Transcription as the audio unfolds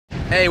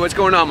Hey, what's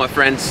going on, my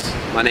friends?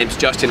 My name's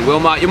Justin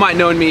Wilmot. You might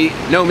know me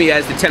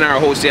as the 10-hour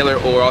wholesaler,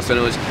 or also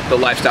known as the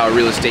lifestyle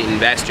real estate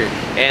investor.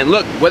 And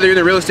look, whether you're in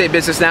the real estate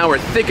business now or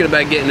thinking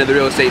about getting into the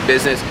real estate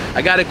business,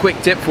 I got a quick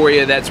tip for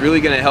you that's really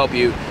going to help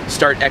you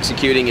start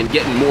executing and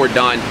getting more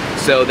done,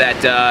 so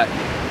that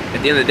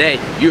at the end of the day,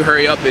 you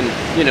hurry up and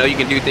you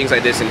can do things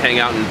like this and hang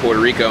out in Puerto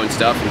Rico and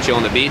stuff and chill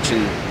on the beach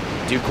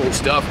and do cool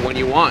stuff when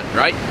you want,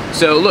 right?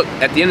 So look,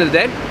 at the end of the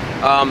day,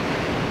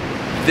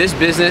 this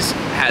business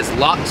has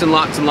lots and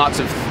lots and lots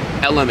of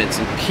elements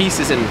and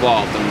pieces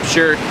involved. I'm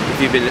sure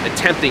if you've been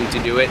attempting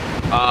to do it,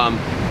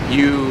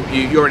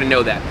 you already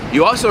know that.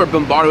 You also are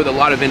bombarded with a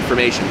lot of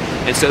information,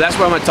 and so that's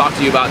why I'm going to talk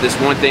to you about this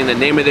one thing. The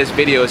name of this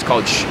video is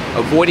called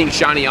Avoiding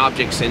Shiny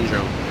Object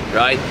Syndrome,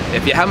 right?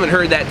 If you haven't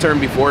heard that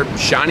term before,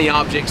 shiny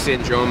object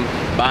syndrome,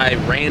 by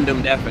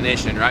random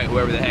definition, right?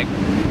 Whoever the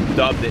heck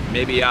dubbed it,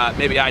 maybe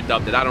I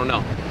dubbed it, I don't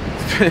know.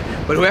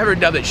 But whoever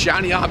dubbed it,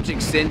 shiny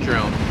object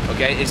syndrome,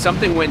 okay, is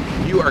something when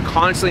you are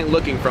constantly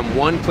looking from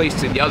one place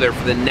to the other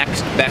for the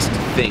next best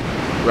thing,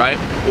 right?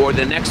 Or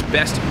the next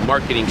best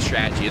marketing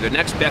strategy, or the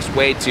next best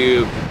way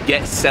to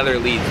get seller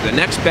leads, the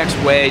next best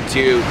way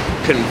to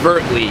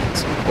convert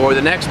leads, or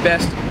the next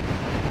best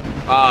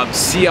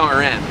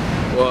CRM,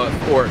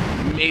 or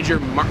major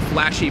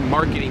flashy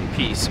marketing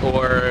piece,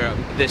 or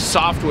this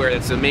software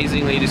that's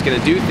amazingly just going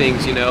to do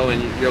things,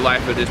 and your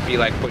life will just be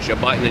like push a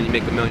button and you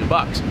make $1 million.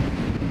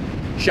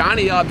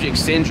 Shiny object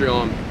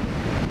syndrome,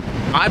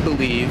 I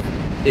believe,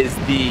 is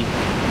the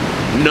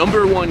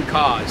 #1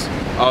 cause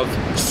of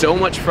so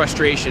much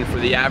frustration for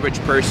the average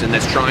person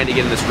that's trying to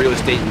get in this real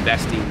estate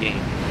investing game.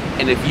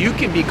 And if you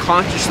can be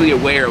consciously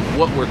aware of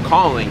what we're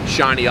calling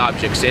shiny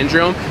object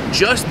syndrome,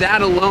 just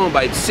that alone,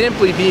 by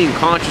simply being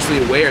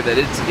consciously aware that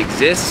it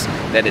exists,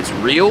 that it's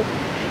real,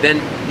 then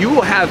you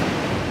will have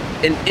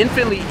an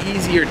infinitely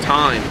easier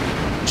time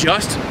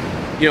just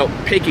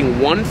picking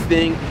one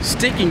thing,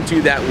 sticking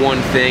to that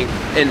one thing,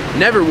 and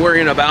never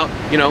worrying about,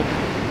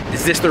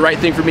 is this the right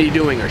thing for me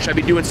doing, or should I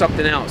be doing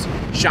something else?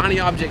 Shiny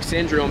object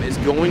syndrome is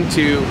going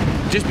to,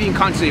 just being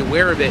consciously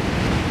aware of it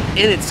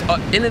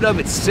in and of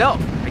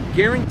itself, I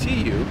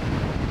guarantee you,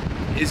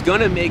 is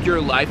gonna make your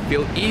life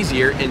feel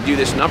easier and do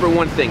this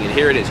 #1 thing. And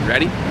here it is,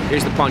 ready?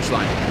 Here's the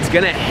punchline. It's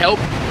gonna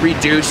help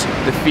reduce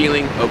the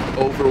feeling of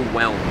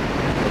overwhelm,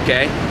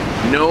 okay?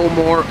 No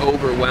more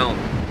overwhelm.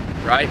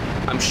 Right?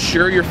 I'm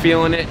sure you're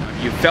feeling it.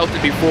 You've felt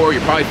it before.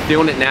 You're probably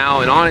feeling it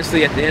now. And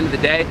honestly, at the end of the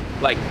day,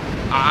 like,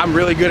 I'm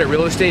really good at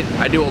real estate.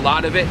 I do a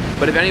lot of it.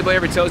 But if anybody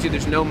ever tells you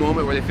there's no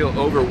moment where they feel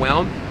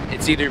overwhelmed,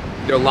 it's either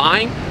they're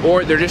lying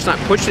or they're just not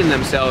pushing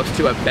themselves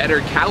to a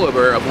better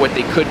caliber of what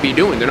they could be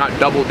doing. They're not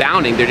double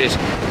downing. They're just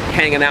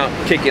hanging out,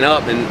 kicking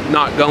up, and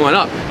not going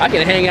up. I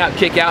can hang out,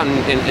 kick out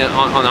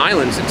on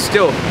islands and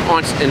still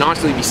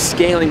honestly be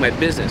scaling my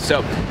business.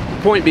 So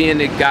the point being,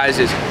 guys,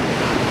 is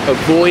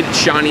avoid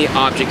shiny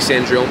object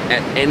syndrome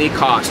at any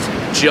cost.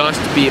 Just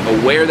be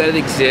aware that it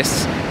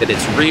exists, that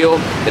it's real.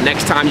 The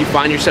next time you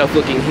find yourself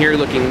looking here,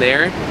 looking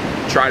there,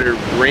 try to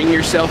bring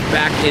yourself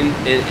back in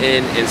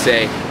and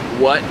say,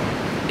 what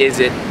is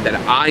it that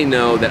I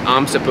know that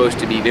I'm supposed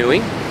to be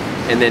doing?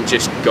 And then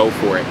just go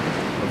for it.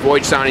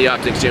 Avoid shiny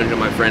object syndrome,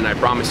 my friend. I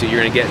promise you,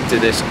 you're gonna get into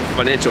this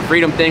financial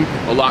freedom thing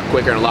a lot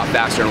quicker and a lot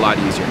faster and a lot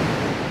easier.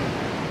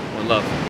 One love.